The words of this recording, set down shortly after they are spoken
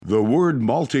The word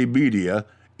multimedia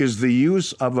is the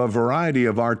use of a variety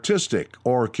of artistic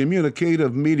or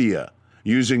communicative media,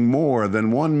 using more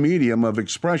than one medium of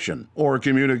expression or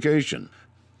communication.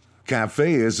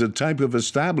 Cafe is a type of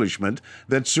establishment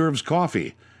that serves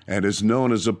coffee and is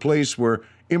known as a place where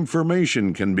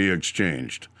information can be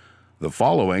exchanged. The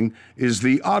following is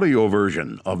the audio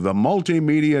version of the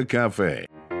Multimedia Cafe.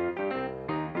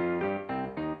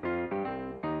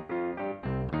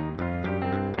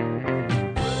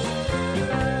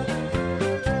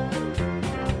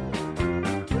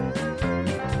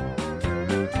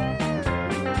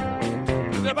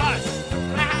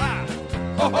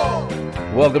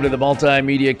 Welcome to the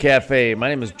Multimedia Cafe. My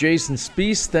name is Jason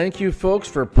Spees. Thank you, folks,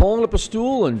 for pulling up a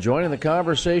stool and joining the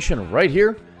conversation right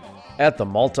here at the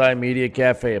Multimedia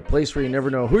Cafe, a place where you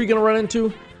never know who you're going to run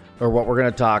into or what we're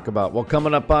going to talk about. Well,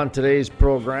 coming up on today's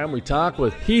program, we talk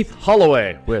with Heath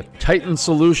Holloway with Titan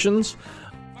Solutions.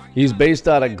 He's based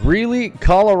out of Greeley,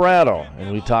 Colorado,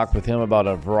 and we talk with him about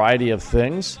a variety of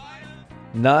things,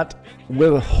 not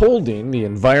withholding the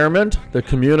environment, the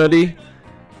community,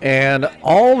 and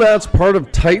all that's part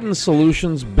of Titan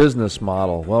Solutions' business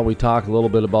model. Well, we talk a little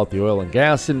bit about the oil and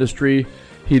gas industry.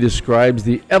 He describes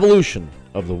the evolution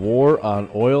of the war on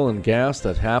oil and gas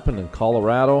that happened in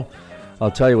Colorado.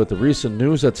 I'll tell you, with the recent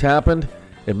news that's happened,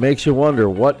 it makes you wonder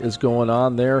what is going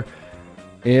on there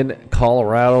in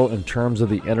Colorado in terms of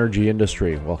the energy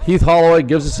industry. Well, Heath Holloway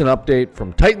gives us an update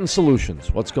from Titan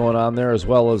Solutions, what's going on there, as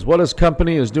well as what his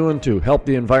company is doing to help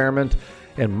the environment,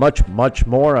 and much, much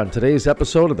more on today's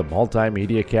episode of the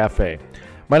Multimedia Cafe.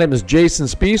 My name is Jason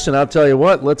Spees, and I'll tell you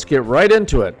what, let's get right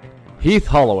into it. Heath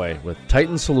Holloway with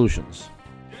Titan Solutions.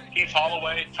 Heath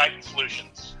Holloway, Titan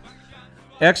Solutions.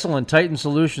 Excellent. Titan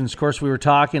Solutions. Of course, we were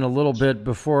talking a little bit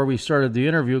before we started the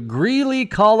interview. Greeley,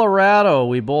 Colorado.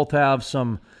 We both have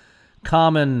some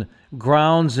common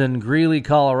grounds in Greeley,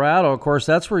 Colorado. Of course,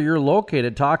 that's where you're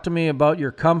located. Talk to me about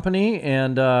your company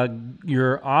and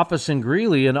your office in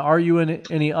Greeley, and are you in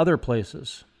any other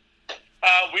places?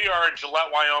 We are in Gillette,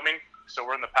 Wyoming, so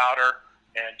we're in the Powder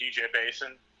and DJ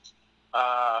Basin.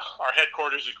 Our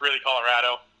headquarters is Greeley,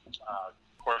 Colorado, of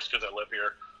course, because I live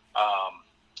here.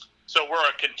 So we're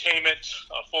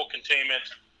a full containment,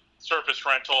 surface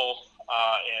rental,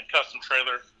 and custom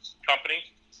trailer company.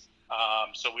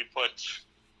 So we put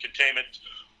containment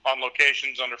on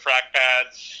locations under frac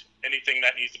pads, anything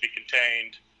that needs to be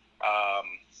contained,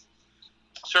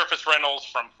 surface rentals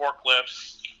from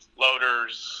forklifts,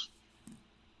 loaders,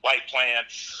 light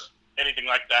plants, anything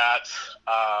like that.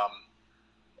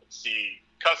 Let's see,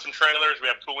 custom trailers. We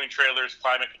have cooling trailers,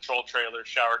 climate control trailers,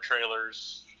 shower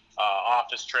trailers,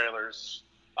 office trailers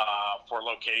for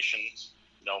locations.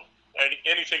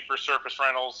 Anything for surface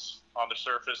rentals on the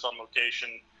surface, on location,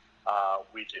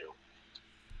 we do.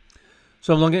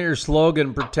 So I'm looking at your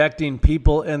slogan, protecting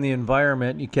people and the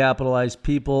environment. You capitalize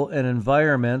people and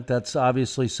environment. That's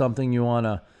obviously something you want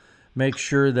to make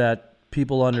sure that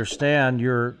people understand.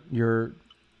 You're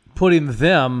putting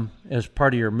them as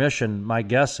part of your mission, my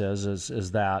guess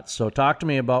is that. So talk to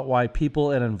me about why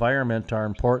people and environment are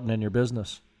important in your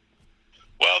business.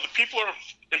 Well, the people are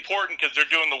important because they're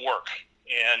doing the work.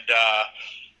 And,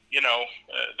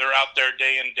 they're out there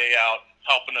day in, day out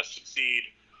helping us succeed.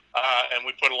 And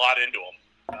we put a lot into them.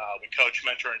 We coach,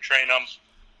 mentor, and train them.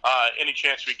 Any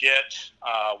chance we get,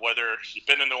 whether you've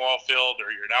been in the oil field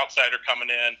or you're an outsider coming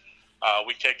in,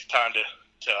 we take the time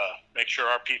to make sure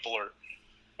our people are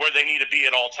where they need to be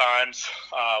at all times,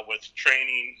 with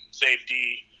training,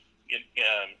 safety,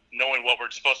 knowing what we're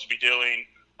supposed to be doing,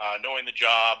 knowing the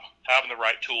job, having the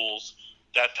right tools,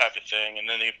 that type of thing. And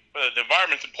then the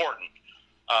environment's important.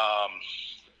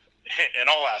 In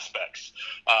all aspects.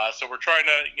 So we're trying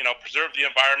to, preserve the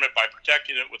environment by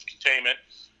protecting it with containment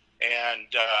and,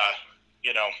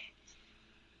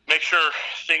 make sure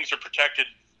things are protected,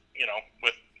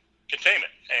 with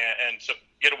containment and so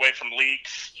get away from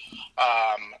leaks.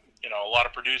 A lot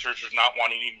of producers are not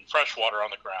wanting even fresh water on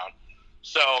the ground.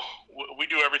 So we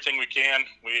do everything we can.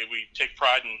 We take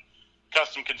pride in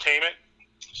custom containment.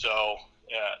 So,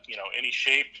 any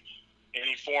shape,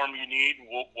 any form you need,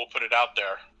 we'll put it out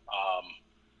there.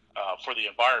 For the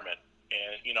environment,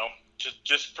 and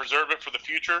just preserve it for the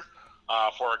future,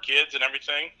 for our kids and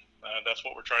everything. That's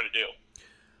what we're trying to do.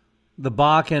 The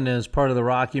Bakken is part of the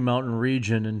Rocky Mountain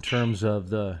region in terms of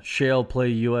the Shale Play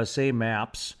USA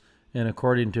maps, and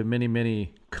according to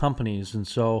many companies. And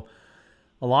so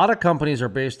a lot of companies are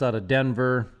based out of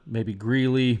Denver, maybe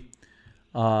Greeley,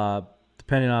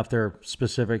 depending on if they're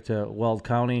specific to Weld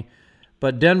County.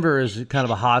 But Denver is kind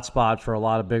of a hot spot for a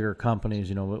lot of bigger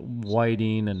companies,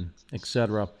 Whiting and et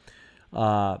cetera.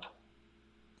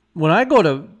 When I go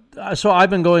to So I've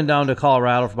been going down to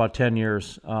Colorado for about 10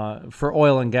 years for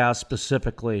oil and gas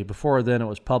specifically. Before then it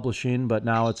was publishing, but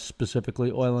now it's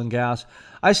specifically oil and gas.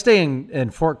 I stay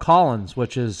in Fort Collins,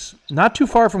 which is not too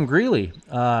far from Greeley,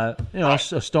 a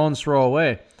stone's throw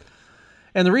away.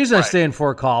 And the reason I stay in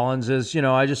Fort Collins is,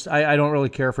 I don't really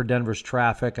care for Denver's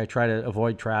traffic. I try to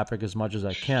avoid traffic as much as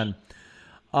I can.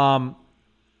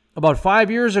 About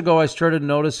 5 years ago, I started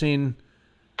noticing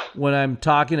when I'm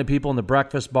talking to people in the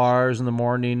breakfast bars in the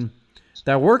morning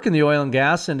that work in the oil and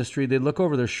gas industry, they'd look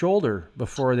over their shoulder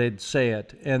before they'd say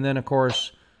it. And then, of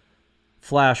course,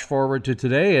 flash forward to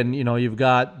today, and, you've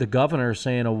got the governor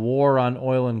saying a war on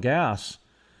oil and gas.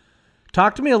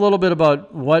 Talk to me a little bit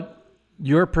about what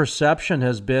your perception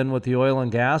has been with the oil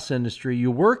and gas industry.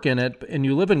 You work in it, and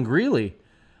you live in Greeley,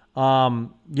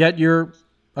 yet you're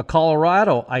a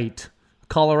Coloradoan.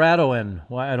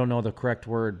 Well, I don't know the correct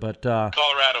word, but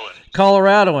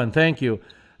Coloradoan. Thank you.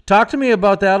 Talk to me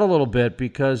about that a little bit,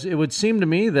 because it would seem to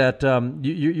me that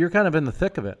you're kind of in the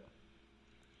thick of it.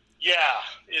 Yeah,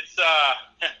 it's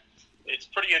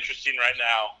pretty interesting right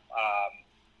now.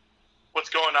 What's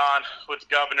going on with the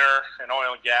governor and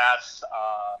oil and gas,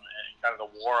 and kind of the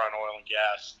war on oil and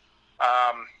gas.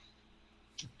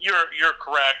 You're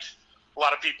correct. A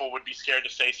lot of people would be scared to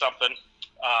say something.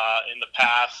 In the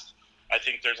past, I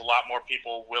think there's a lot more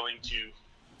people willing to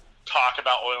talk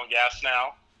about oil and gas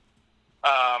now.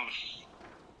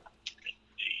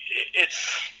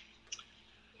 It's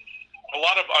a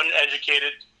lot of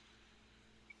uneducated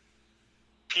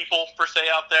people, per se,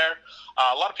 out there.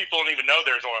 A lot of people don't even know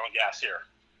there's oil and gas here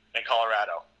in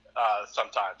Colorado.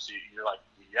 Sometimes you're like,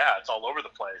 yeah, it's all over the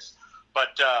place.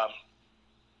 But,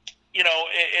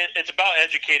 it's about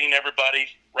educating everybody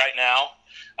right now,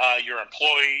 your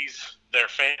employees, their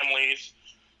families.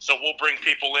 So we'll bring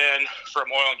people in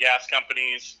from oil and gas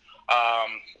companies,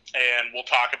 and we'll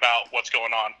talk about what's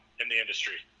going on in the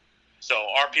industry. So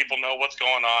our people know what's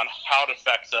going on, how it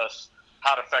affects us,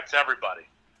 how it affects everybody.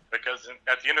 Because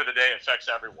at the end of the day, it affects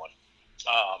everyone,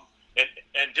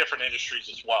 and different industries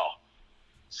as well.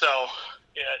 So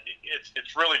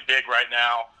it's really big right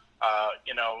now.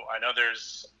 I know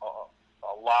there's a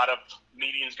lot of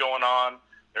meetings going on.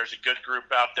 There's a good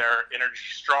group out there, Energy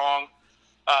Strong,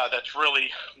 that's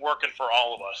really working for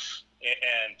all of us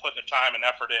and putting the time and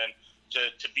effort in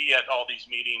to be at all these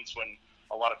meetings when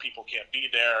a lot of people can't be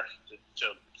there,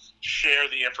 to share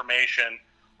the information.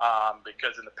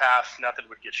 Because in the past, nothing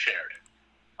would get shared.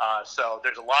 So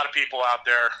there's a lot of people out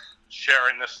there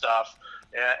sharing this stuff.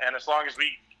 And as long as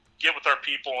we get with our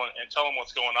people and tell them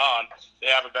what's going on, they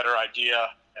have a better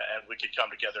idea, and we could come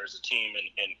together as a team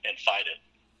and fight it.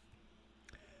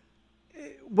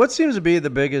 What seems to be the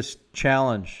biggest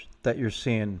challenge that you're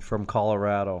seeing from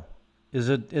Colorado? Is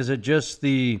it just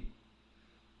the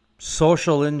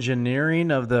social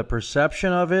engineering of the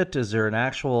perception of it? Is there an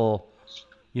actual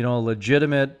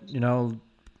legitimate,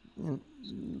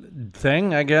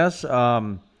 thing, I guess?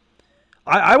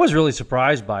 I was really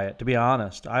surprised by it, to be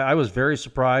honest. I was very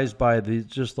surprised by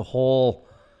the whole,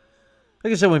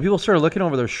 like I said, when people started looking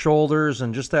over their shoulders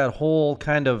and just that whole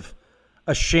kind of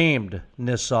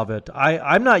ashamedness of it.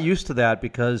 I'm not used to that,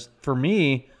 because for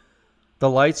me, the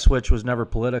light switch was never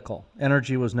political.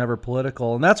 Energy was never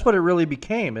political. And that's what it really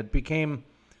became. It became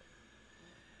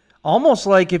almost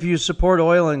like if you support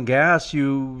oil and gas,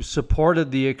 you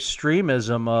supported the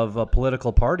extremism of a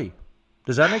political party.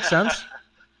 Does that make sense?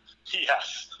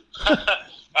 Yes.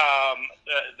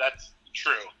 That's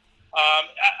true.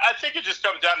 I think it just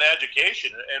comes down to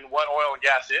education and what oil and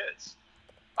gas is.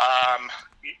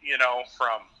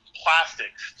 From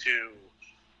plastics to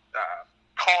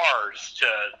cars to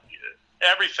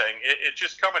everything. It's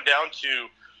just coming down to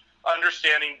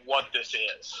understanding what this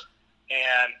is.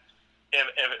 And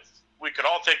if we could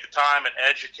all take the time and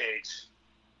educate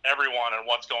everyone on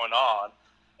what's going on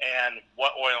and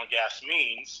what oil and gas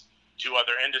means to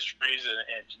other industries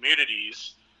and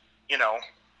communities,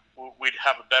 we'd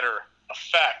have a better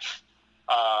effect.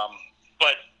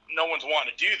 But no one's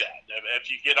wanting to do that. If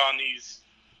you get on these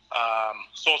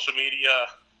social media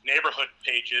neighborhood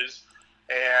pages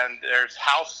and there's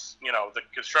the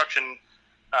construction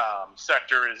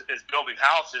sector is building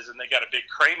houses and they got a big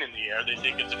crane in the air, they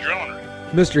think it's a drilling rig.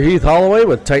 Mr. Heath Holloway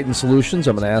with Titan Solutions.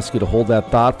 I'm going to ask you to hold that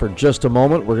thought for just a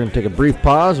moment. We're going to take a brief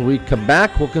pause. When we come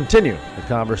back, we'll continue the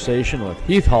conversation with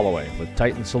Heath Holloway with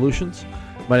Titan Solutions.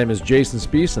 My name is Jason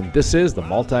Spees, and this is the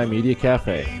MultiMedia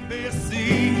Cafe.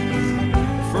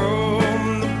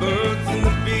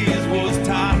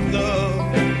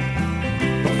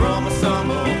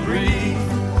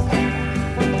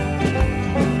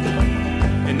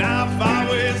 I've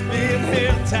always been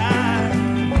held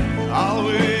tight,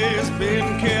 always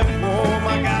been kept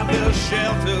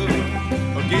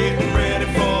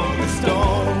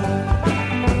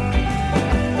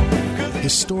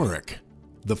Historic,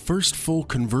 the first full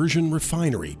conversion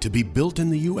refinery to be built in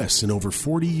the U.S. in over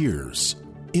 40 years.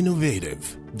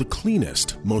 Innovative, the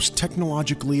cleanest, most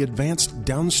technologically advanced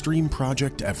downstream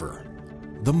project ever.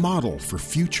 The model for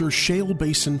future shale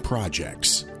basin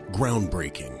projects.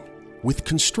 Groundbreaking, with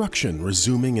construction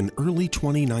resuming in early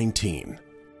 2019.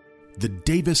 The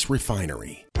Davis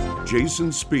Refinery. Jason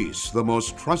Spiess, the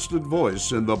most trusted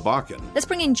voice in the Bakken. Let's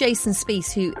bring in Jason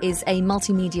Spiess, who is a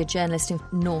multimedia journalist in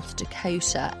North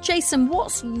Dakota. Jason,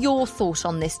 what's your thought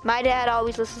on this? My dad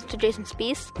always listens to Jason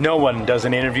Spiess. No one does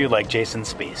an interview like Jason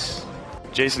Spiess.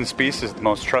 Jason Spiess is the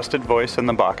most trusted voice in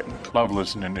the Bakken. Love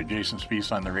listening to Jason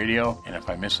Spiess on the radio, and if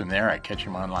I miss him there, I catch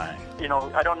him online. You know,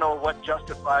 I don't know what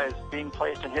justifies being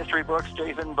placed in history books,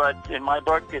 Jason, but in my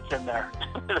book, it's in there.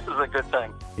 This is a good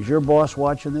thing. Is your boss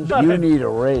watching this? You need a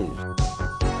raise.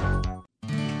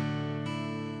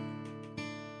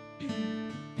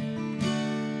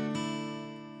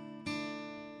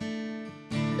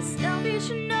 The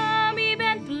Salvation Army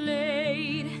band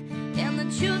played, and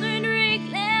the children drank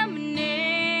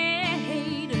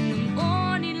lemonade, and the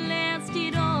morning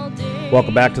lasted all day.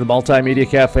 Welcome back to the Multimedia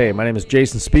Cafe. My name is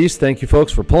Jason Spiess. Thank you,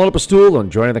 folks, for pulling up a stool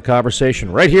and joining the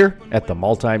conversation right here at the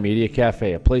Multimedia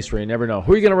Cafe, a place where you never know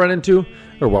who you're going to run into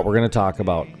or what we're going to talk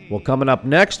about. Well, coming up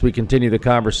next, we continue the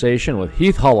conversation with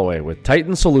Heath Holloway with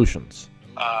Titan Solutions.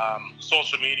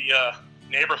 Social media,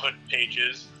 neighborhood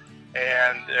pages,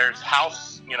 and there's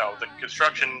house, the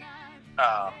construction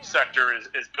sector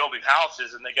is building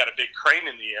houses, and they got a big crane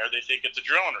in the air. They think it's a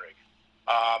drilling rig,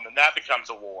 and that becomes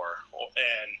a war.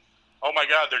 And, oh, my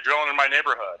God, they're drilling in my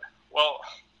neighborhood. Well,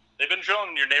 they've been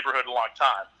drilling in your neighborhood a long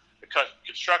time because the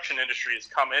construction industry has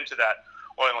come into that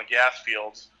oil and gas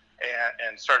fields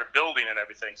and started building and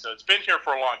everything. So it's been here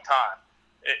for a long time.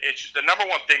 It's the number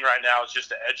one thing right now is just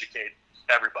to educate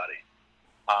everybody,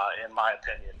 in my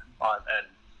opinion, on and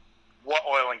what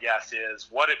oil and gas is,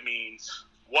 what it means,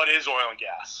 what is oil and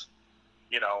gas,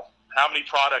 how many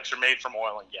products are made from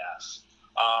oil and gas.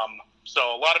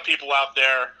 So a lot of people out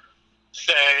there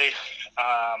say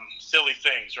silly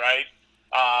things, right?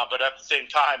 But at the same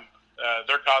time,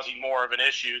 they're causing more of an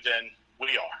issue than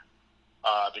we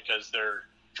are because they're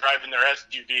driving their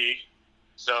SUV,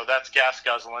 so that's gas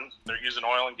guzzling. They're using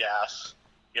oil and gas.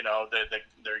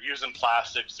 They're using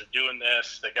plastics. They're doing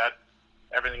this. They got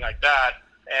everything like that,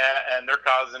 and they're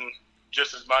causing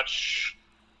just as much,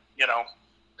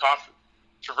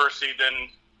 controversy than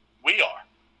we are.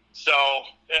 So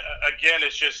again,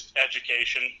 it's just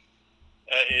education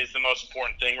is the most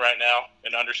important thing right now,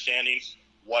 and understanding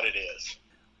what it is.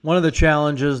 One of the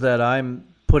challenges that I'm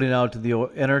putting out to the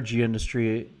energy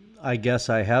industry, I guess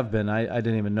I have been, I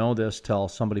didn't even know this till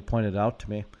somebody pointed it out to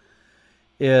me,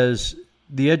 is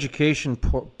the education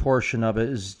portion of it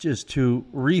is just to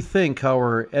rethink how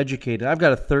we're educated. I've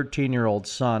got a 13-year-old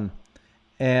son,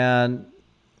 and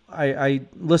I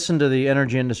listened to the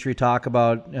energy industry talk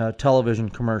about television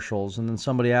commercials, and then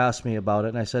somebody asked me about it,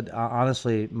 and I said,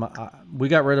 honestly, we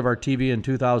got rid of our TV in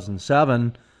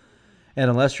 2007, and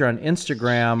unless you're on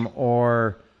Instagram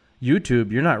or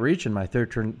YouTube, you're not reaching my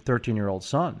 13-year-old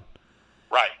son.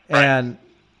 Right. And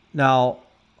now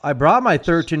I brought my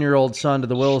 13-year-old son to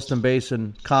the Williston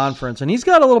Basin Conference, and he's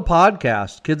got a little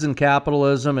podcast, Kids in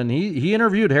Capitalism, and he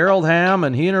interviewed Harold Hamm,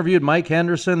 and he interviewed Mike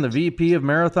Henderson, the VP of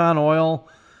Marathon Oil,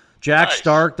 Jack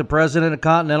Stark, the president of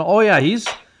Continental. Oh, yeah, he's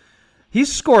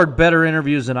scored better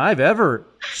interviews than I've ever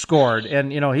scored.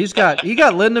 And, he got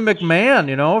Linda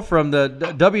McMahon, from the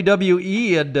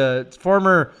WWE and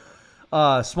former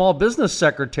small business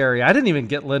secretary. I didn't even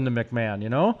get Linda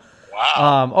McMahon,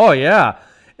 Wow. Oh, yeah.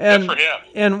 And, good for him.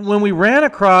 And when we ran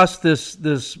across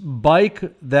this bike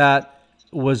that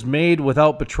was made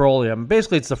without petroleum,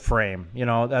 basically it's the frame,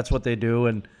 that's what they do.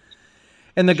 And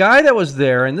the guy that was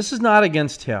there, and this is not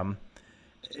against him,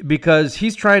 because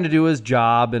he's trying to do his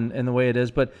job and the way it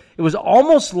is, but it was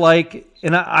almost like,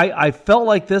 and I felt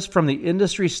like this from the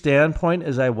industry standpoint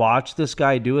as I watched this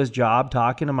guy do his job,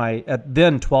 talking to my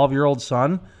then 12-year-old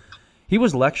son. He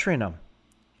was lecturing him.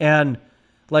 And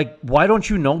like, why don't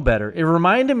you know better? It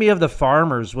reminded me of the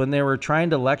farmers when they were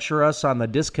trying to lecture us on the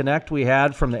disconnect we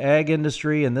had from the ag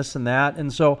industry and this and that.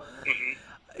 And so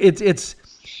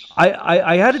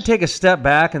I had to take a step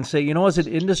back and say, as an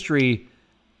industry,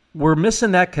 we're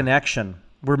missing that connection.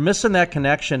 We're missing that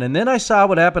connection. And then I saw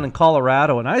what happened in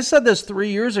Colorado. And I said this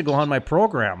 3 years ago on my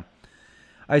program.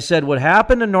 I said, what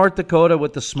happened in North Dakota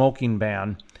with the smoking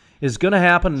ban is going to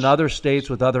happen in other states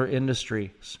with other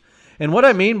industries. And what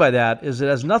I mean by that is it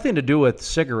has nothing to do with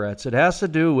cigarettes. It has to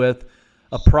do with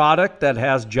a product that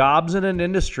has jobs in an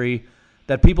industry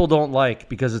that people don't like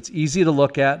because it's easy to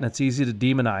look at and it's easy to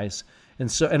demonize.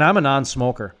 And I'm a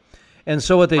non-smoker. And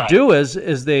so what they do is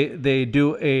they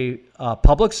do a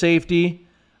public safety,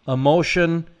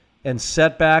 emotion, and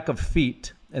setback of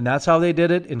feet. And that's how they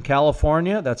did it in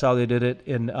California. That's how they did it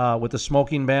in with the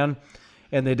smoking ban.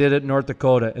 And they did it in North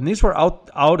Dakota. And these were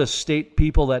out-of-state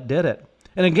people that did it.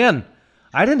 And again,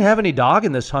 I didn't have any dog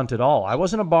in this hunt at all. I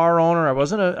wasn't a bar owner. I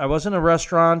wasn't a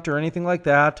restaurant or anything like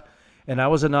that. And I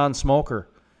was a non-smoker.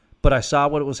 But I saw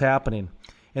what was happening.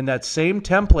 And that same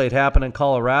template happened in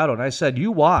Colorado. And I said,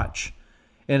 you watch.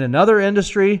 In another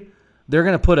industry, they're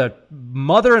going to put a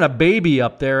mother and a baby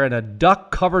up there and a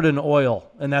duck covered in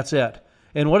oil. And that's it.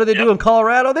 And what do they do in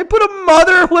Colorado? They put a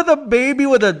mother with a baby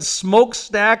with a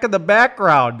smokestack in the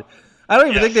background. I don't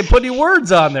even think they put any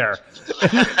words on there.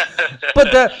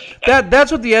 But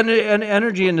that's what the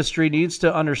energy industry needs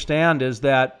to understand, is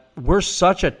that we're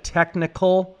such a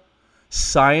technical,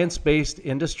 science-based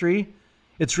industry.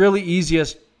 It's really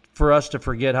easiest for us to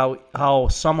forget how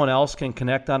someone else can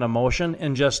connect on emotion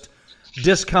and just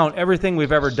discount everything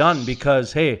we've ever done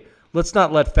because, hey, let's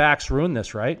not let facts ruin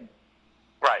this, right?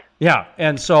 Right. Yeah,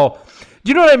 and so, do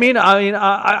you know what I mean?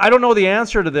 I don't know the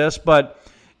answer to this, but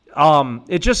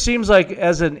it just seems like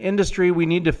as an industry, we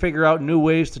need to figure out new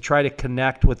ways to try to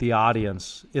connect with the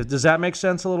audience. Does that make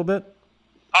sense a little bit?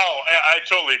 Oh, I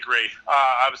totally agree.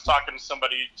 I was talking to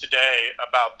somebody today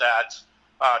about that,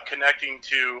 connecting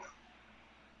to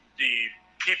the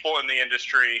people in the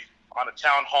industry on a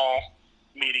town hall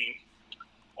meeting,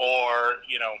 or,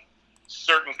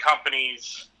 certain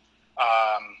companies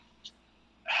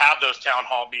have those town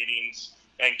hall meetings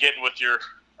and get with your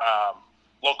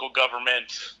local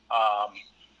government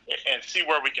and see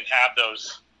where we can have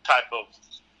those type of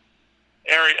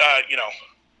area,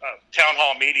 town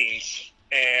hall meetings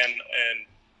and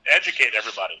educate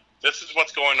everybody. This is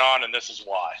what's going on and this is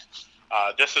why.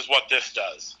 This is what this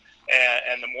does.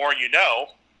 And the more you know,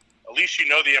 at least you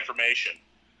know the information,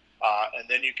 and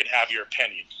then you can have your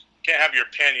opinion. You can't have your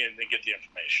opinion and then get the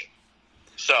information.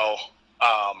 So,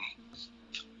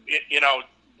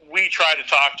 we try to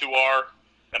talk to our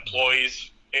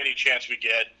employees any chance we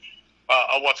get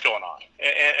of what's going on.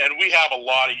 And we have a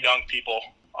lot of young people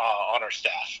on our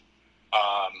staff,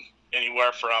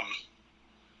 anywhere from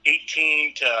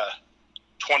 18 to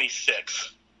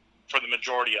 26 for the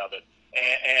majority of it.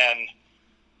 And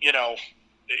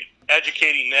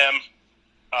educating them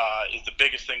is the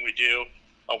biggest thing we do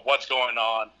of what's going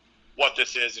on, what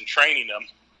this is, and training them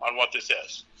on what this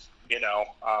is.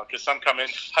 Because some come in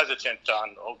hesitant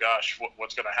on, oh gosh,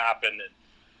 what's going to happen.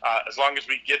 And as long as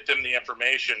we get them the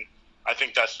information, I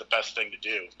think that's the best thing to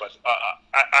do. But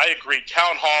I agree.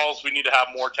 Town halls, we need to have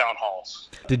more town halls.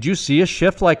 Did you see a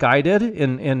shift like I did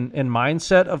in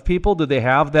mindset of people? Did they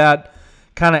have that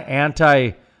kind of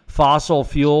anti-fossil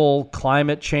fuel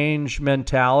climate change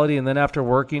mentality, and then after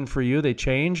working for you, they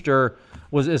changed? Or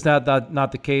is that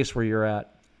not the case where you're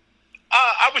at?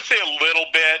 I would say a little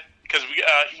bit. Because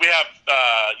we have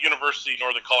University of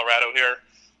Northern Colorado here,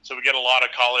 so we get a lot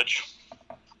of college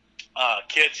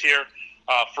kids here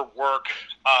for work.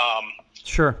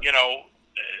 Sure.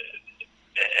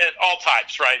 All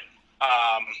types, right?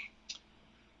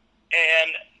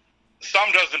 And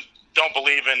some don't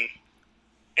believe in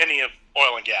any of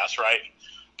oil and gas, right?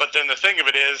 But then the thing of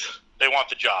it is, they want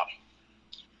the job.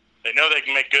 They know they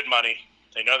can make good money.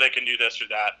 They know they can do this or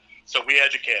that. So we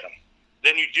educate them.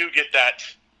 Then you do get that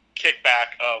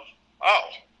kickback of, oh,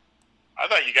 I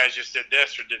thought you guys just did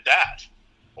this or did that,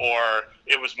 or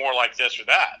it was more like this or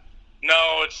that.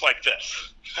 No, it's like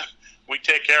this. We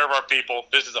take care of our people.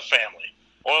 This is a family,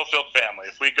 oil field family.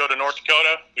 If we go to North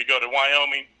Dakota, we go to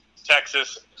Wyoming,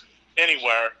 Texas,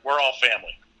 anywhere, we're all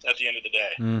family at the end of the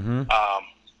day. Mm-hmm.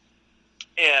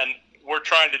 And we're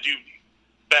trying to do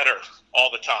better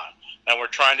all the time, and we're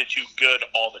trying to do good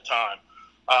all the time.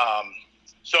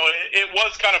 So it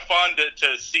was kind of fun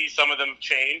to see some of them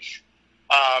change.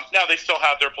 Now they still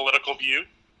have their political view,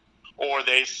 or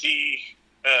they see,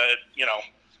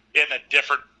 in a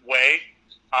different way,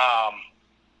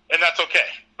 and that's okay.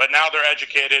 But now they're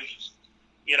educated,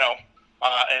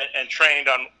 and trained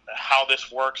on how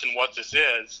this works and what this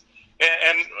is.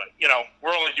 And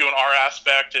we're only doing our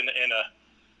aspect and a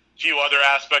few other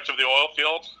aspects of the oil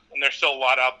field, and there's still a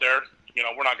lot out there.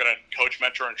 We're not going to coach,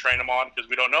 mentor, and train them on because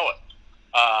we don't know it.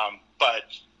 But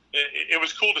it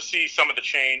was cool to see some of the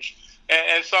change.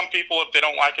 And some people, if they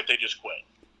don't like it, they just quit.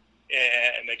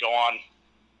 And they go on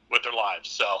with their lives.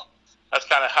 So that's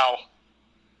kind of how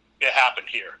it happened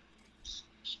here.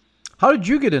 How did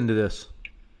you get into this?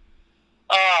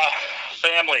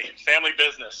 Family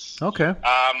business. Okay.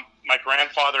 My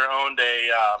grandfather owned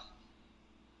a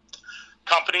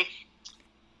company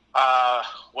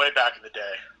way back in the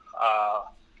day.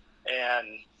 And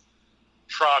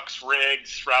trucks,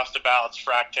 rigs, roustabouts,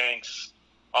 frac tanks,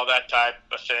 all that type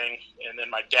of thing. And then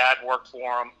my dad worked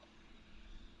for him.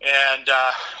 And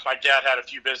my dad had a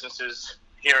few businesses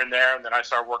here and there, and then I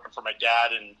started working for my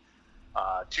dad in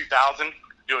 2000,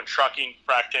 doing trucking,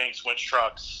 frac tanks, winch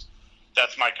trucks.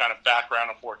 That's my kind of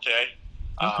background and forte.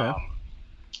 Okay.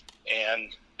 And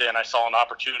then I saw an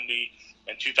opportunity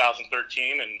in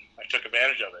 2013, and I took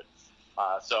advantage of it.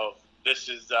 So this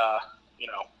is,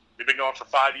 we've been going for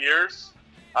 5 years.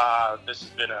 This has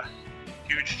been a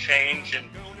huge change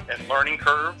and learning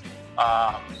curve,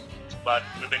 but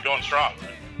we've been going strong.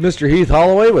 Mr. Heath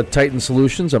Holloway with Titan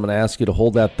Solutions. I'm going to ask you to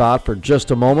hold that thought for just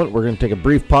a moment. We're going to take a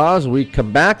brief pause. When we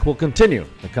come back, we'll continue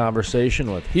the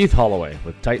conversation with Heath Holloway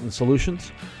with Titan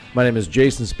Solutions. My name is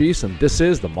Jason Spees, and this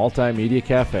is the Multimedia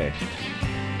Cafe.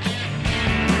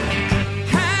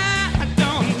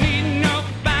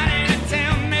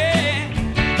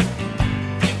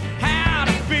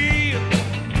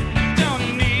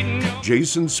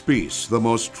 Jason Spees, the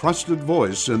most trusted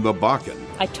voice in the Bakken.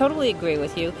 I totally agree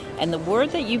with you. And the word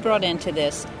that you brought into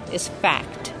this is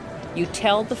fact. You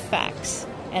tell the facts,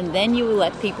 and then you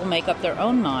let people make up their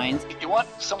own minds. You want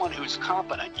someone who's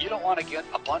competent. You don't want to get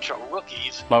a bunch of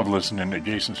rookies. Love listening to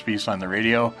Jason Spees on the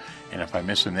radio, and if I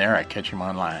miss him there, I catch him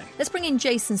online. Let's bring in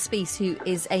Jason Spees, who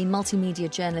is a multimedia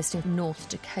journalist in North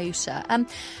Dakota.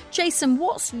 Jason,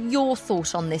 what's your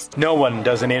thought on this? No one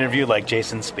does an interview like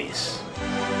Jason Spees.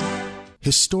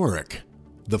 Historic.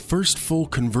 The first full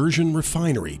conversion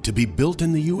refinery to be built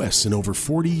in the U.S. in over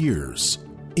 40 years.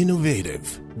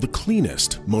 Innovative. The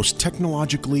cleanest, most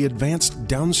technologically advanced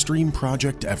downstream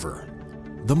project ever.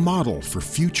 The model for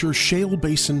future shale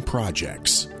basin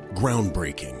projects.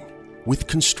 Groundbreaking. With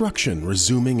construction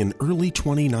resuming in early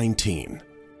 2019.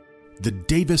 The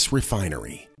Davis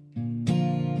Refinery.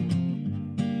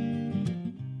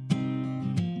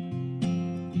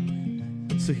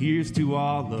 So here's to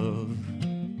all of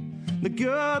the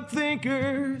good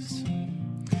thinkers,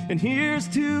 and here's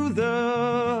to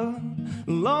the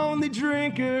lonely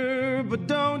drinker, but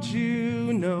don't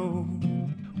you know?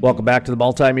 Welcome back to the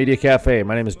Multimedia Cafe.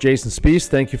 My name is Jason Spees.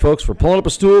 Thank you, folks, for pulling up a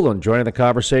stool and joining the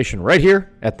conversation right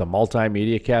here at the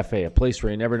Multimedia Cafe, a place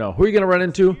where you never know who you're going to run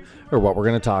into or what we're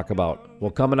going to talk about.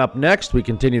 Well, coming up next, we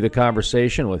continue the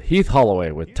conversation with Heath Holloway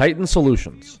with Titan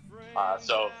Solutions.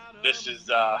 So this is,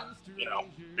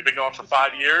 we've been going for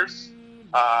 5 years.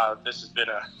 This has been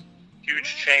a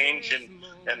huge change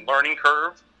and learning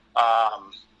curve,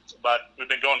 but we've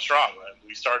been going strong.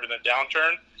 We started in a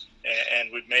downturn, and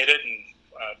we've made it in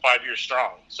 5 years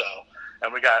strong. So,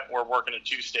 and we're working in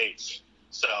 2 states.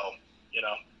 So,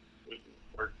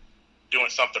 we're doing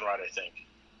something right, I think.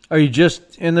 Are you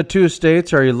just in the 2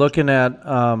 states? Are you looking at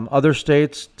other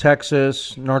states,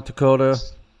 Texas, North Dakota?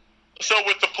 So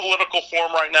with the political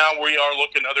form right now, we are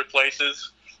looking other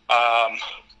places.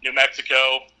 New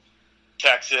Mexico,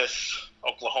 Texas,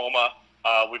 Oklahoma.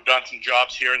 We've done some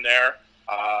jobs here and there.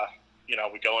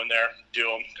 We go in there, do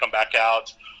them, come back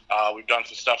out. We've done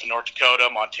some stuff in North Dakota,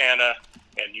 Montana,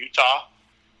 and Utah.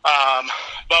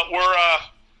 But we're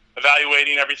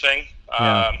evaluating everything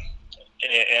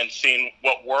and seeing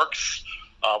what works.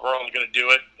 We're only going to do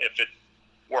it if it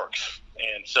works.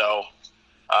 And so,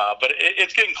 but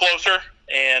it's getting closer,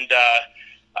 and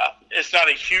it's not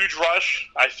a huge rush.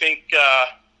 I think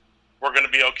we're going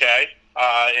to be okay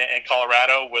in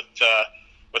Colorado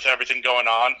with everything going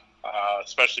on,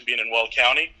 especially being in Weld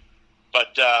County.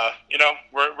 But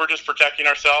we're just protecting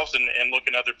ourselves and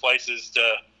looking at other places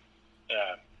to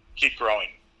keep growing.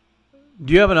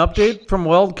 Do you have an update from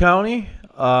Weld County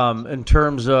in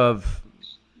terms of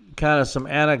kind of some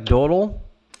anecdotal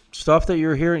stuff that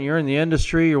you're hearing? You're in the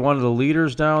industry. You're one of the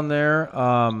leaders down there.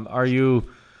 Are you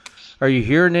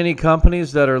hearing any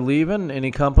companies that are leaving?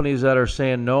 Any companies that are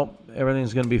saying nope,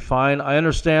 everything's going to be fine? I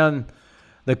understand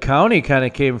the county kind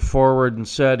of came forward and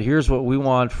said, "Here's what we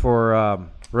want for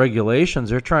regulations."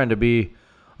 They're trying to be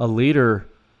a leader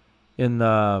in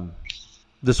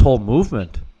this whole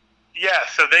movement. Yeah,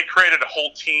 so they created a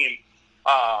whole team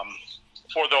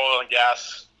for the oil and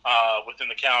gas within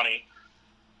the county.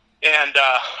 And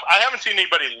I haven't seen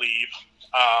anybody leave.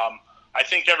 I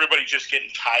think everybody's just getting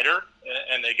tighter,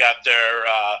 and they got their,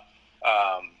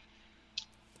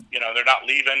 they're not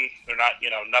leaving. They're not,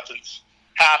 nothing's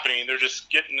happening. They're just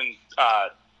getting,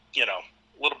 a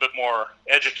little bit more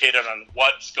educated on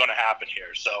what's going to happen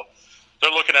here. So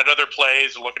they're looking at other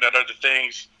plays, looking at other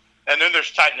things, and then they're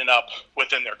tightening up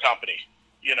within their company,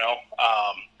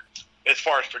 as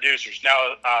far as producers.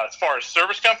 Now, as far as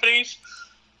service companies,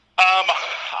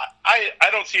 I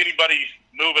don't see anybody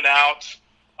moving out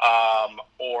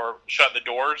or shutting the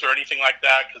doors or anything like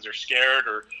that because they're scared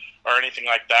or or anything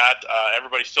like that.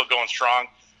 Everybody's still going strong.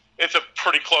 It's a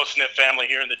pretty close-knit family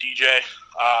here in the DJ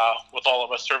with all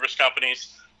of us service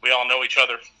companies. We all know each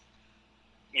other,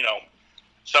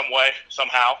 some way,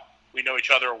 somehow. We know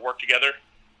each other or work together.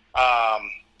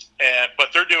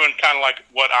 But they're doing kind of like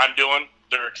what I'm doing.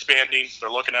 They're expanding.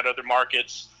 They're looking at other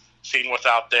markets, seeing what's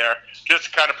out there, just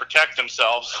to kind of protect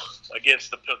themselves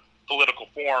against the political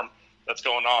form that's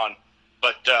going on.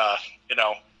 But,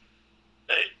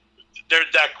 there's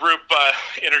that group,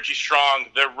 Energy Strong.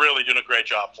 They're really doing a great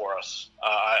job for us.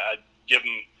 I give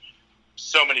them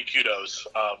so many kudos.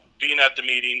 Being at the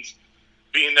meetings,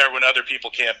 being there when other people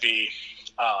can't be,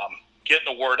 getting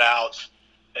the word out,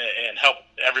 and help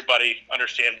everybody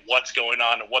understand what's going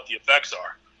on and what the effects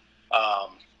are.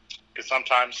 Because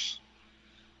sometimes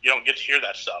you don't get to hear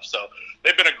that stuff. So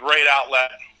they've been a great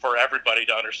outlet for everybody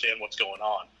to understand what's going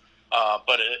on.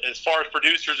 But as far as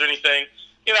producers or anything,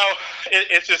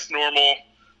 it's just normal.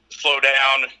 Slow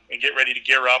down and get ready to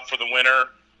gear up for the winter,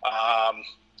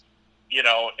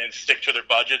 and stick to their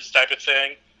budgets type of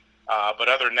thing. But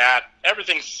other than that,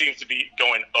 everything seems to be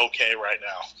going okay right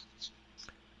now.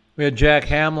 We had Jack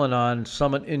Hamlin on,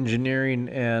 Summit Engineering,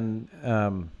 and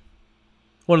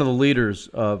one of the leaders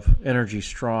of Energy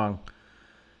Strong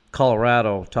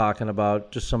Colorado, talking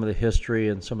about just some of the history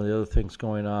and some of the other things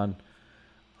going on.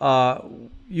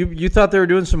 You thought they were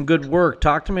doing some good work.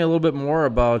 Talk to me a little bit more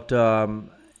about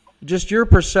just your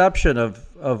perception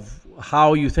of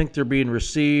how you think they're being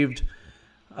received,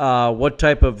 what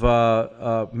type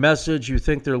of message you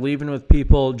think they're leaving with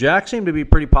people. Jack seemed to be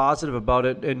pretty positive about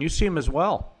it, and you seem as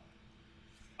well.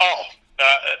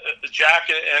 Jack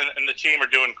and the team are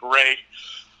doing great.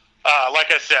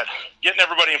 Like I said, getting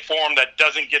everybody informed that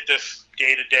doesn't get this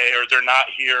day-to-day, or they're not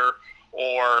here,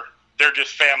 or they're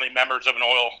just family members of an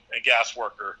oil and gas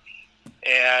worker,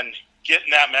 and getting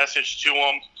that message to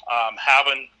them,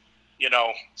 having,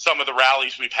 some of the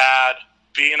rallies we've had,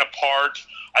 being a part.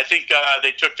 I think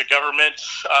they took the government,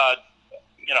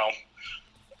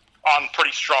 on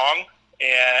pretty strong,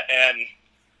 and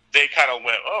they kind of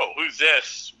went, oh, who's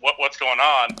this? What's going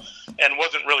on? And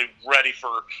wasn't really ready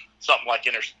for something like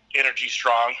Energy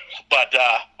Strong. But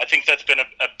I think that's been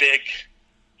a big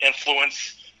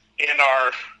influence in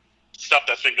our stuff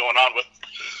that's been going on with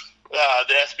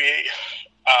the SB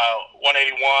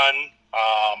 181,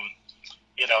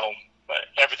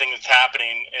 everything that's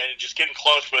happening, and just getting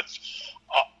close with,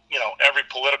 every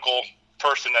political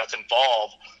person that's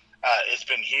involved. It's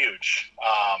been huge.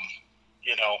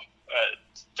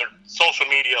 Their social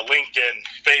media, LinkedIn,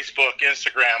 Facebook,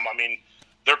 Instagram,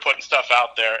 they're putting stuff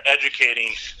out there,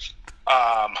 educating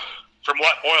from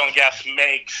what oil and gas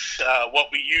makes, what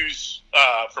we use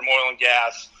from oil and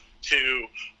gas, to,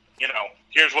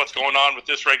 here's what's going on with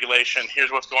this regulation,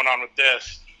 here's what's going on with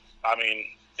this.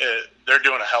 They're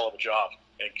doing a hell of a job,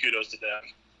 and kudos to them.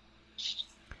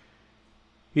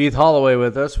 Heath Holloway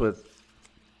with us with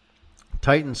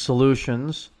Titan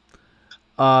Solutions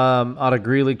out of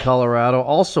Greeley, Colorado.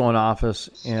 Also an office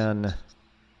in,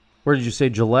 where did you say,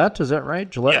 Gillette? Is that right?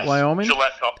 Gillette, yes, Wyoming?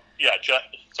 Gillette,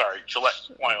 Gillette,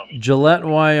 Wyoming. Gillette,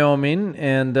 Wyoming.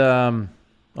 And,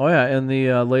 in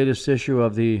the latest issue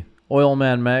of the Oil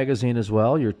Man magazine as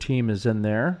well. Your team is in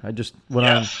there. I just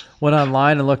went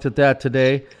online and looked at that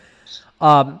today.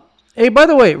 Hey, by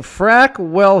the way, frac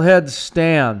wellhead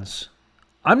stands.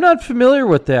 I'm not familiar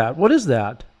with that. What is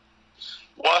that?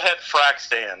 Wellhead frac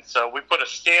stand. So we put a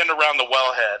stand around the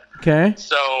wellhead. Okay.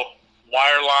 So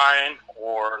wireline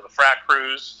or the frac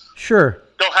crews sure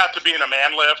don't have to be in a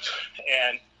man lift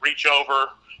and reach over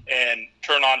and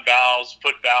turn on valves,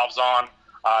 put valves on.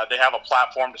 They have a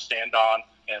platform to stand on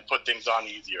and put things on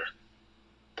easier.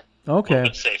 Okay. A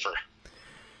little bit safer.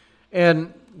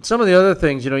 And some of the other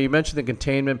things, you mentioned the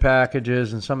containment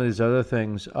packages and some of these other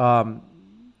things.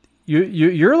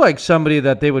 You're like somebody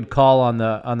that they would call on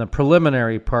the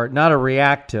preliminary part, not a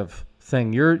reactive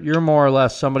thing. You're more or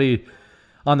less somebody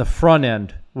on the front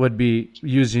end would be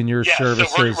using your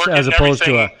services so we're as opposed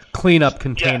to a cleanup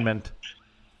containment.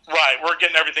 Yeah. Right. We're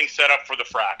getting everything set up for the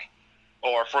frac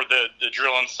or for the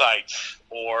drilling sites,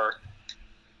 or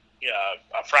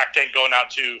a frac tank going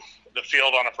out to the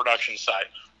field on a production site.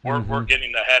 We're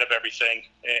getting ahead of everything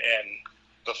and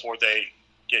before they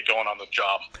get going on the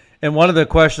job. And one of the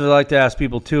questions I like to ask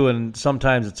people too, and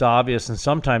sometimes it's obvious and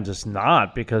sometimes it's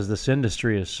not because this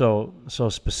industry is so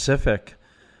specific.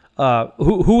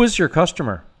 Who is your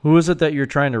customer? Who is it that you're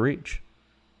trying to reach?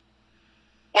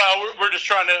 Well, we're just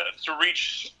trying to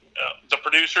reach the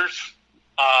producers.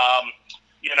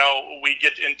 We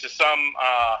get into some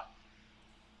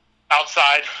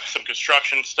outside, some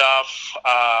construction stuff.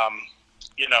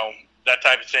 that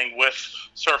type of thing with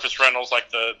surface rentals like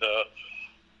the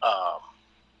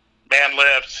man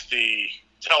lifts, the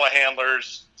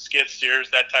telehandlers, skid steers,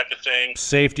 that type of thing.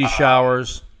 Safety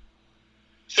showers.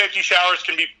 Safety showers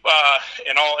can be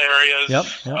in all areas, Yep.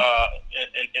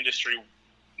 in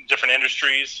different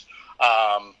industries.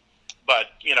 But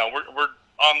we're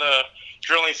on the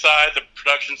drilling side, the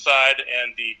production side,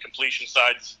 and the completion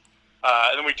sides,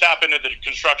 and then we tap into the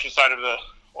construction side of the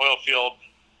oil field.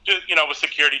 With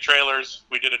security trailers,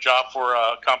 we did a job for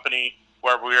a company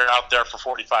where we were out there for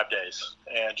 45 days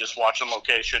and just watching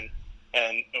location.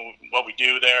 And what we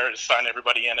do there is sign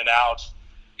everybody in and out,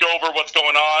 go over what's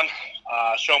going on,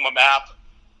 show them a map,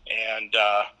 and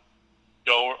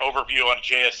go overview on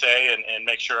JSA and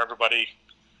make sure everybody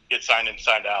gets signed in,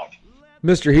 signed out.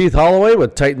 Mr. Heath Holloway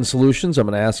with Titan Solutions. I'm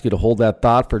going to ask you to hold that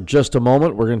thought for just a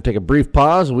moment. We're going to take a brief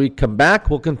pause. When we come back,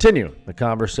 we'll continue the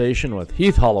conversation with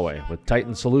Heath Holloway with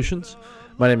Titan Solutions.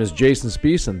 My name is Jason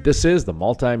Spees, and this is the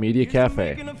MultiMedia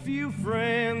Cafe. Making a few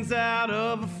friends out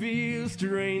of a few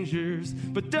strangers,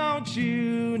 but don't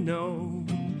you know,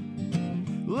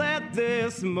 let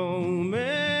this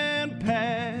moment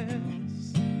pass.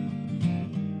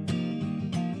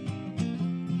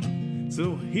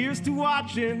 So here's to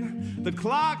watching the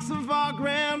clocks of our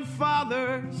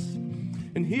grandfathers,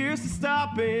 and here's to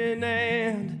stopping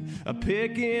and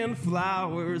picking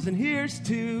flowers, and here's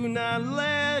to not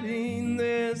letting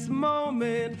this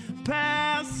moment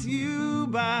pass you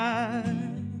by.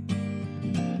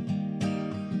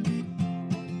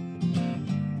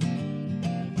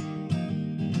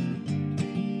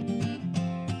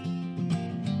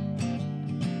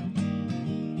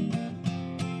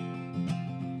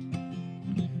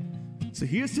 So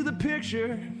here's to the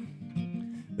picture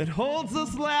that holds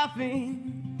us laughing,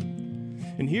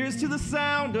 and here's to the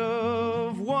sound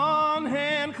of one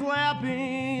hand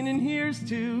clapping, and here's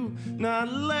to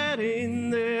not letting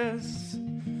this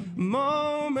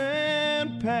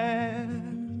moment pass.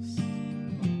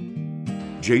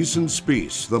 Jason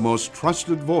Spees, the most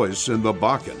trusted voice in the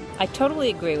Bakken. I totally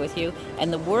agree with you,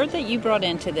 and the word that you brought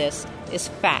into this is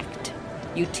fact.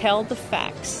 You tell the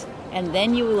facts, and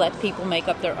then you let people make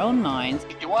up their own minds.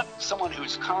 You want someone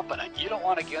who's competent. You don't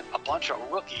want to get a bunch of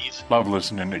rookies. Love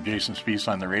listening to Jason Spees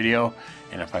on the radio,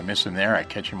 and if I miss him there, I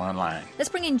catch him online. Let's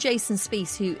bring in Jason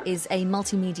Spees, who is a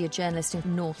multimedia journalist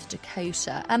in North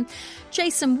Dakota.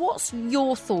 Jason, what's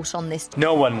your thought on this?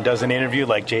 No one does an interview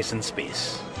like Jason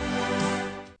Spees.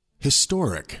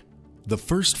 Historic. The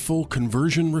first full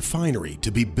conversion refinery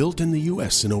to be built in the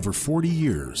U.S. in over 40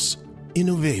 years.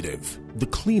 Innovative. The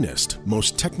cleanest,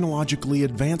 most technologically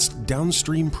advanced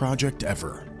downstream project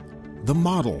ever. The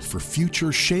model for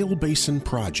future shale basin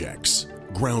projects.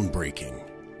 Groundbreaking.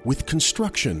 With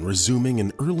construction resuming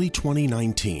in early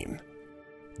 2019.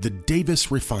 The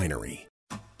Davis Refinery.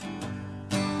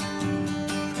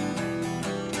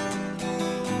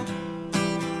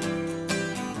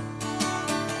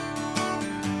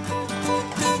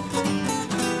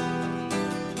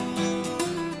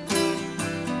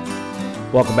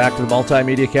 Welcome back to the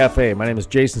Multimedia Cafe. My name is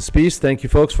Jason Spees. Thank you,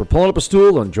 folks, for pulling up a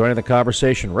stool and joining the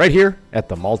conversation right here at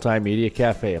the Multimedia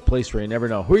Cafe, a place where you never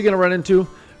know who you're going to run into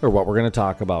or what we're going to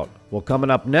talk about. Well, coming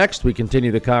up next, we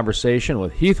continue the conversation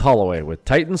with Heath Holloway with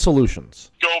Titan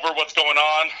Solutions. Go over what's going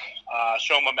on,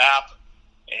 show them a map,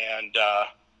 and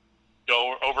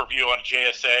go overview on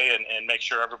JSA and make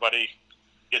sure everybody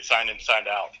gets signed in, signed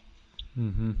out.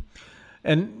 Mm-hmm.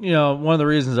 And, one of the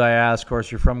reasons I asked, of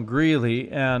course, you're from Greeley,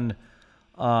 and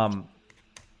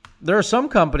there are some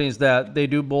companies that they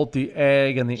do both the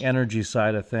ag and the energy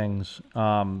side of things.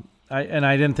 I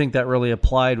didn't think that really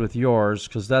applied with yours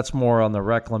because that's more on the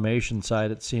reclamation side.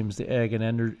 It seems the ag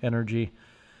and energy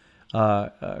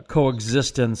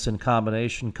coexistence and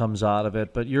combination comes out of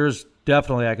it. But yours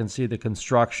definitely, I can see the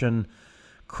construction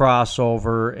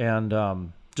crossover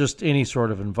and just any sort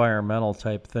of environmental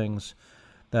type things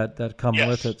that come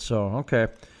with it. So, okay.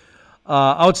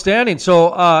 Outstanding. So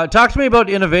talk to me about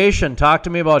innovation. Talk to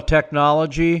me about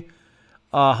technology.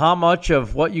 How much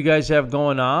of what you guys have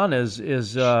going on is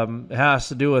has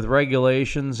to do with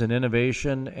regulations and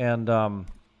innovation and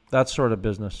that sort of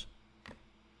business?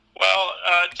 Well,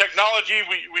 technology,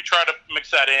 we try to mix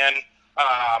that in.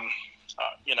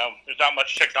 There's not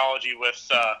much technology with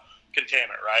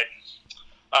containment, right?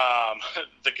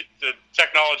 The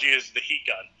technology is the heat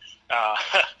gun.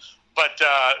 But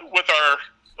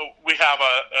we have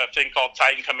a thing called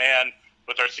Titan Command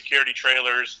with our security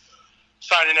trailers,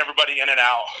 signing everybody in and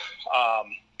out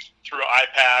through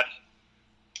iPad,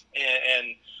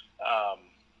 and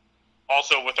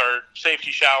also with our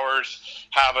safety showers,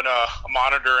 having a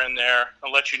monitor in there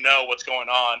and let you know what's going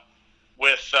on.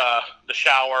 with the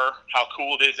shower, how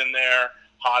cool it is in there,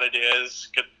 hot it is.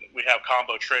 'Cause we have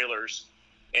combo trailers,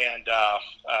 and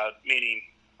meaning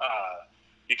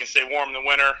you can stay warm in the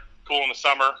winter, cool in the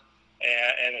summer,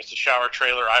 and it's a shower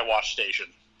trailer eye wash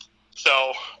station.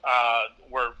 So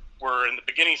we're in the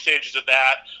beginning stages of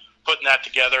that, putting that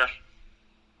together.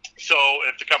 So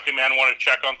if the company man wanted to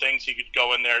check on things, he could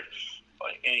go in there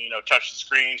and touch the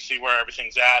screen, see where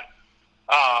everything's at.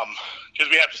 Because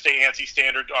we have to stay ANSI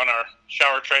standard on our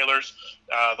shower trailers.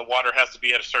 The water has to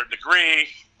be at a certain degree.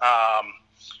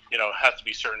 It has to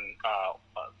be certain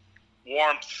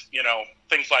warmth,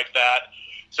 things like that.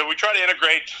 So we try to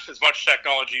integrate as much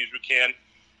technology as we can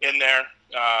in there.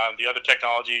 The other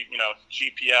technology,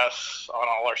 GPS on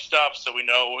all our stuff, so we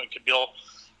know and can bill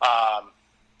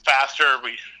faster,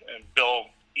 and bill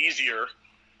easier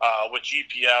with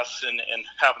GPS and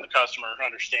having the customer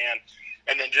understand.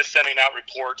 And then just sending out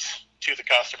reports to the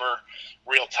customer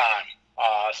real time,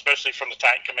 especially from the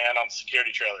Titan Command on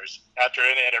security trailers. After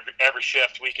every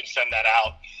shift, we can send that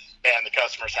out, and the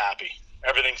customer's happy.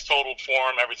 Everything's totaled for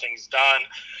them, everything's done,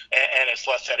 and it's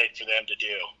less headache for them to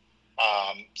do.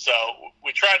 So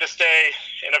we try to stay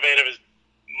innovative as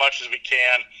much as we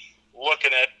can,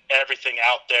 looking at everything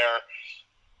out there,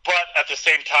 but at the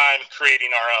same time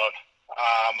creating our own.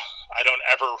 I don't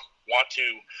ever want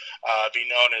to be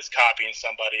known as copying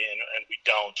somebody, and we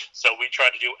don't. So we try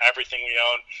to do everything we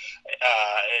own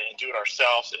and do it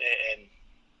ourselves and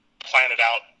plan it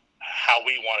out how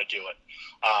we want to do it.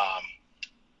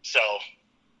 So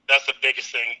that's the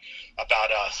biggest thing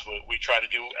about us. We try to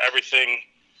do everything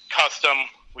custom.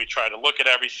 We try to look at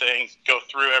everything, go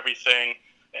through everything,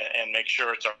 and make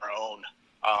sure it's our own,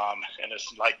 and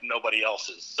it's like nobody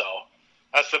else's. So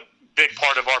that's a big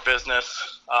part of our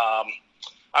business.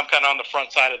 I'm kind of on the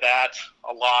front side of that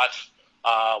a lot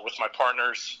with my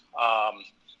partners.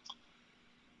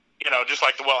 Just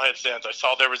like the wellhead stands, I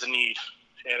saw there was a need,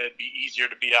 and it'd be easier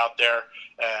to be out there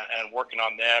and working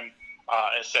on them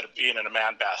instead of being in a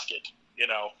man basket,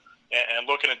 and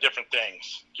looking at different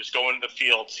things. Just going into the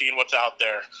field, seeing what's out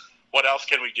there. What else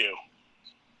can we do?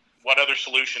 What other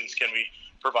solutions can we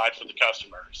provide for the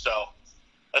customer? So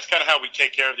that's kind of how we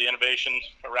take care of the innovation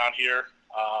around here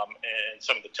and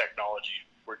some of the technology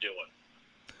we're doing.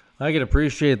 I can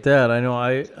appreciate that. I know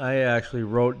I actually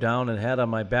wrote down and had on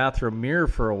my bathroom mirror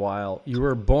for a while, you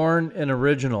were born an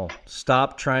original.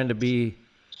 Stop trying to be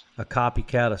a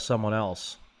copycat of someone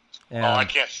else. And I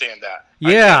can't stand that.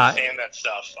 Yeah. I can't stand that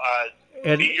stuff.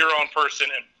 Be your own person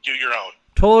and do your own.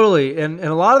 Totally. And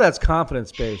a lot of that's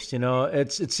confidence-based.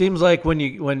 It seems like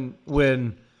when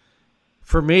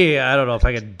for me, I don't know if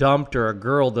I get dumped or a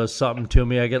girl does something to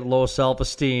me, I get low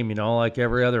self-esteem, like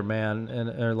every other man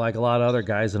and like a lot of other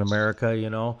guys in America,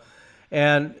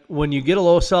 And when you get a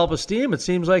low self-esteem, it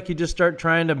seems like you just start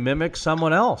trying to mimic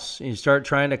someone else. You start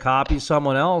trying to copy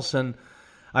someone else. And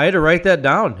I had to write that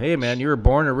down. Hey, man, you were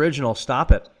born original.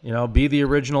 Stop it. Be the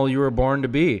original you were born to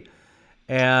be.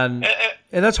 And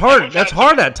that's hard. That's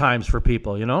hard at times for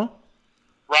people,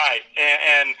 Right.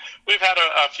 And we've had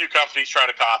a few companies try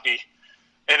to copy.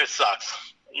 And it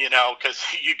sucks, because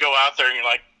you go out there and you're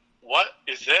like, what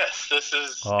is this? This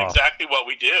is exactly what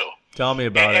we do. Tell me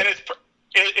about it. And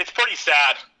it's pretty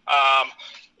sad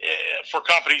for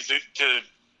companies to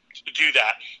do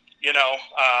that.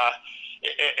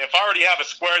 If I already have a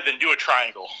square, then do a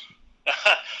triangle.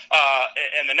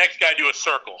 And the next guy do a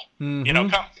circle.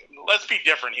 Mm-hmm. Let's be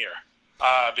different here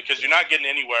because you're not getting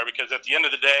anywhere, because at the end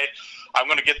of the day, I'm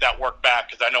going to get that work back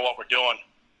because I know what we're doing.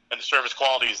 And the service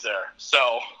quality is there.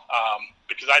 So,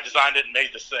 because I designed it and made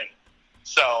this thing.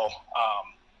 So,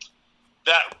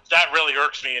 that really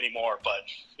irks me anymore. But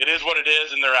it is what it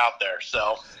is, and they're out there.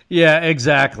 So. Yeah,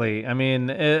 exactly. I mean,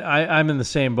 I'm in the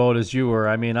same boat as you were.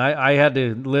 I mean, I had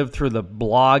to live through the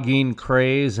blogging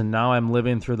craze, and now I'm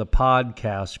living through the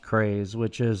podcast craze,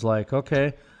 which is like,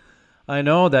 okay, I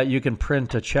know that you can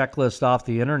print a checklist off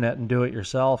the internet and do it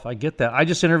yourself. I get that. I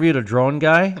just interviewed a drone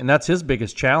guy, and that's his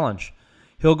biggest challenge.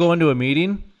 He'll go into a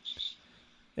meeting,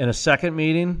 and a second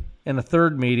meeting, and a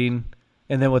third meeting,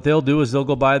 and then what they'll do is they'll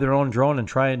go buy their own drone and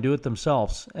try and do it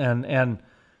themselves. And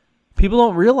people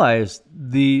don't realize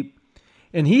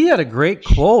and he had a great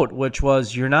quote, which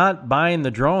was, you're not buying the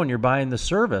drone, you're buying the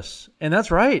service. And that's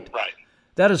right. Right.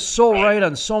 That is so right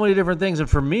on so many different things. And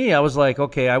for me, I was like,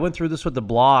 okay, I went through this with the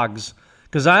blogs,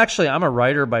 because I'm a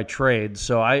writer by trade.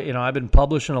 So I've been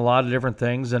publishing a lot of different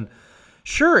things, and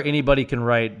sure, anybody can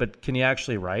write, but can you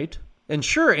actually write? And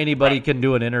sure, anybody can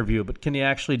do an interview, but can you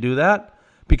actually do that?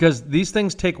 Because these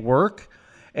things take work.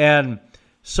 And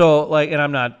so, and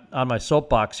I'm not on my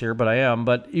soapbox here, but I am.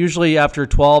 But usually after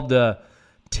 12 to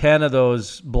 10 of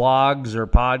those blogs or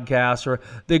podcasts, or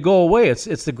they go away.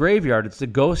 It's the graveyard. It's the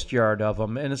ghost yard of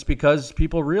them. And it's because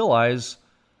people realize,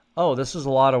 oh, this is a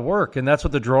lot of work. And that's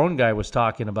what the drone guy was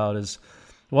talking about, is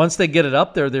once they get it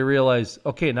up there, they realize,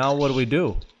 okay, now what do we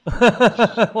do?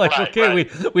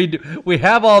 We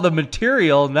have all the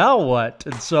material, now what?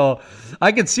 And so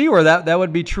I can see where that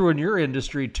would be true in your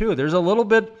industry too. There's a little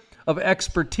bit of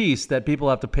expertise that people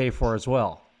have to pay for as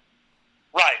well.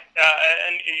 Right,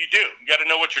 and you do. You got to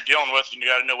know what you're dealing with, and you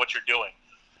got to know what you're doing.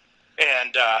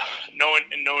 And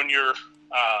knowing your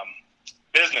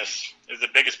business is the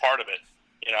biggest part of it,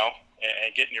 you know,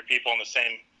 and getting your people on the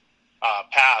same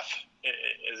path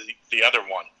is the other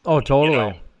one. Oh, totally. You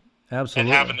know?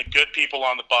 Absolutely. And having the good people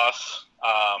on the bus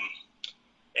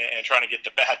and trying to get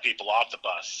the bad people off the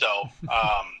bus. So,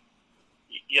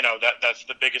 you know, that's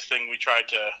the biggest thing we try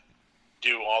to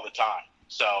do all the time.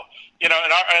 So, you know,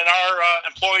 and our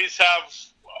employees have,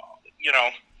 you know,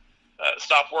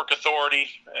 stop work authority.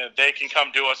 They can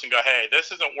come to us and go, hey,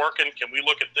 this isn't working. Can we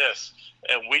look at this?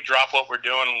 And we drop what we're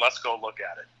doing and let's go look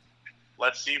at it.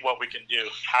 Let's see what we can do.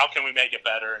 How can we make it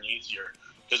better and easier?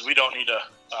 Because we don't need to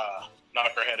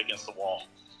knock our head against the wall.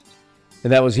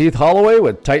 And that was Heath Holloway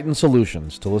with Titan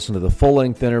Solutions. To listen to the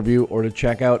full-length interview or to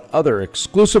check out other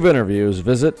exclusive interviews,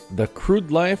 visit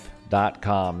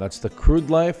thecrudelife.com. That's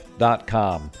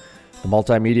thecrudelife.com. The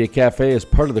Multimedia Cafe is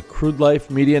part of the Crude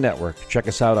Life Media Network. Check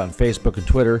us out on Facebook and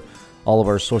Twitter. All of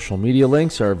our social media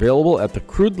links are available at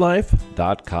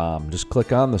thecrudelife.com. Just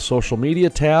click on the social media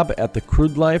tab at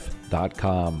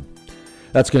thecrudelife.com.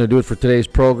 That's going to do it for today's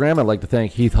program. I'd like to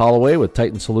thank Heath Holloway with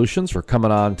Titan Solutions for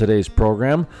coming on today's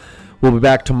program. We'll be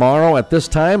back tomorrow at this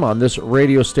time on this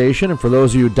radio station. And for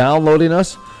those of you downloading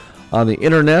us on the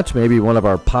internet, maybe one of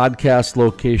our podcast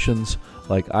locations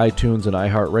like iTunes and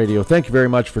iHeartRadio, thank you very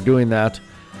much for doing that.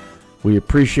 We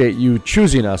appreciate you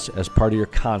choosing us as part of your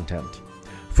content.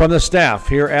 From the staff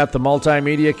here at the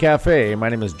Multimedia Cafe, my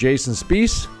name is Jason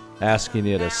Spees, asking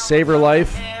you to savor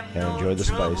life and enjoy the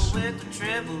spice.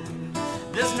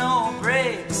 There's no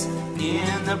breaks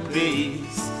in the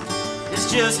place.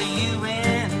 It's just you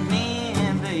and me,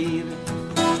 baby,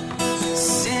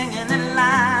 singing it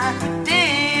like we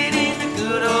did in the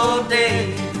good old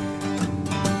days.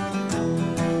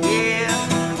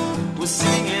 Yeah, we're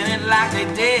singing it like they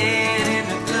did in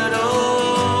the good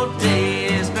old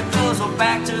days, because we're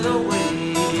back to the way.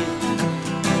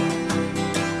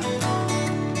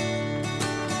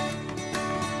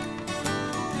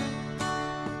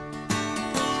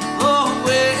 Oh,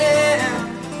 well,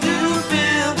 you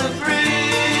build the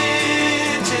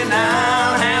bridge and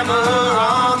I'll hammer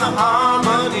on the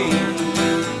harmony.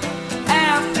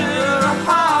 After a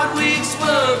hard week's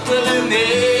work, we'll have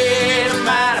made a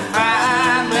mighty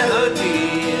fine melody.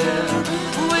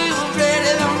 We were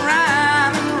ready to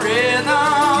rhyme and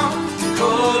rhythm,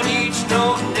 chord each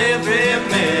note and every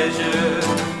measure.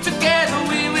 Together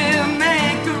we will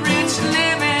make a rich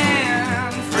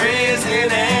living, phrasing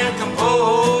and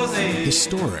composing.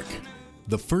 Historic,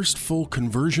 the first full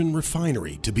conversion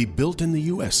refinery to be built in the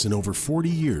U.S. in over 40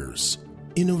 years.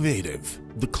 Innovative,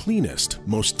 the cleanest,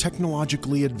 most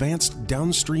technologically advanced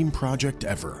downstream project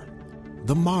ever.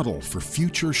 The model for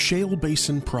future shale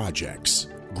basin projects.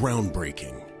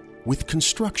 Groundbreaking, with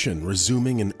construction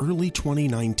resuming in early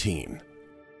 2019.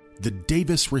 The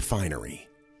Davis Refinery.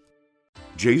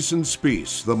 Jason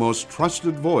Spees, the most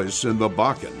trusted voice in the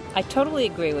Bakken. I totally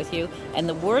agree with you, and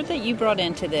the word that you brought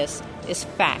into this is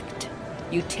fact.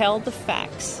 You tell the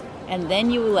facts, and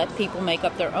then you let people make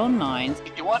up their own minds.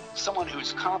 You want someone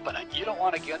who's competent. You don't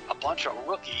want to get a bunch of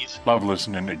rookies. Love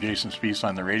listening to Jason Spees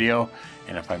on the radio,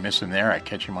 and if I miss him there, I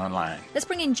catch him online. Let's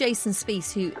bring in Jason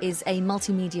Spees, who is a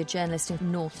multimedia journalist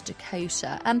in North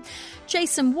Dakota.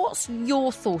 Jason, what's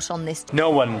your thought on this? No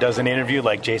one does an interview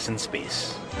like Jason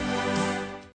Spees.